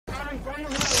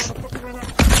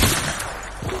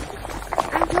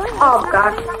Oh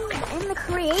god. In the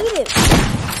creative.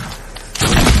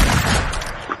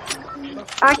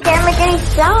 I can't make any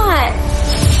shots.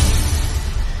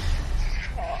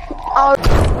 Oh.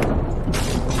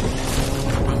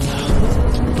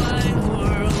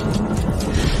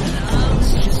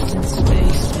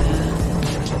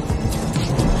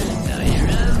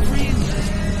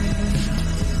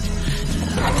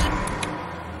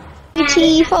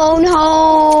 ET phone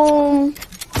home.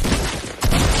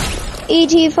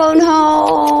 ET phone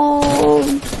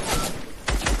home.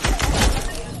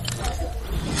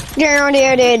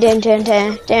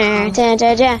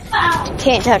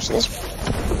 Can't touch this.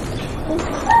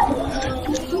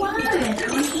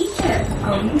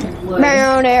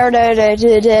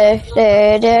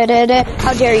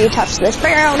 How dare you touch this?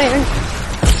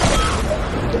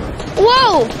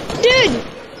 Whoa, dude!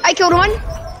 I killed one.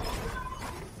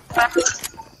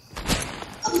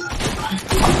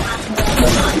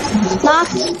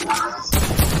 Knocked.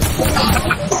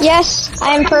 Yes,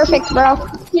 I am perfect, bro.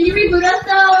 Can you reboot us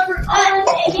though?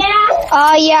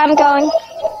 Yeah. Yeah, I'm going.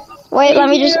 Wait, let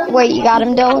me just wait. You got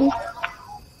him, Dylan.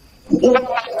 He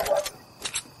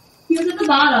was at the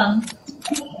bottom.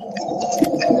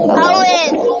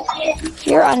 Owen!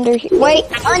 You're under here. Wait,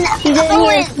 he's in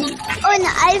here. Owen,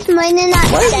 I've might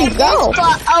not Where did he go?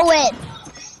 But Owen,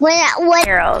 when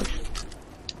Arrows.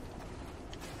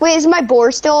 Wait, is my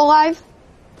boar still alive?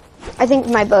 I think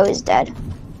my bow is dead.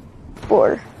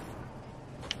 Boar.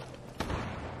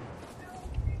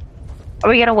 Are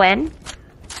we gonna win?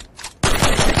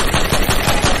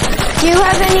 Do you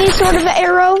have any sort of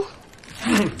arrow?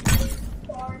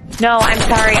 No, I'm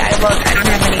sorry. I don't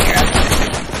have any arrows.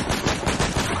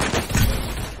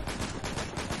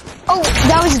 Oh,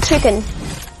 that was a chicken.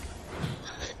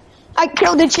 I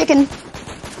killed a chicken.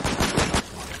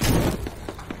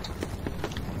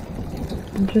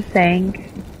 I'm just saying.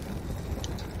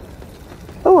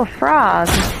 Oh, a frog.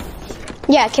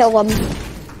 Yeah, kill him.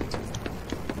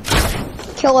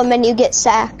 Kill him and you get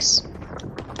sacks.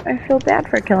 I feel bad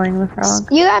for killing the frog.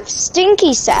 You have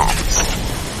stinky sacks.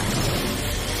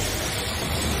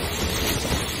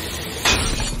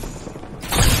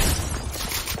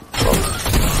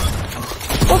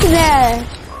 Look at that.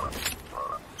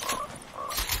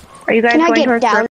 Are you guys Can I going get towards down?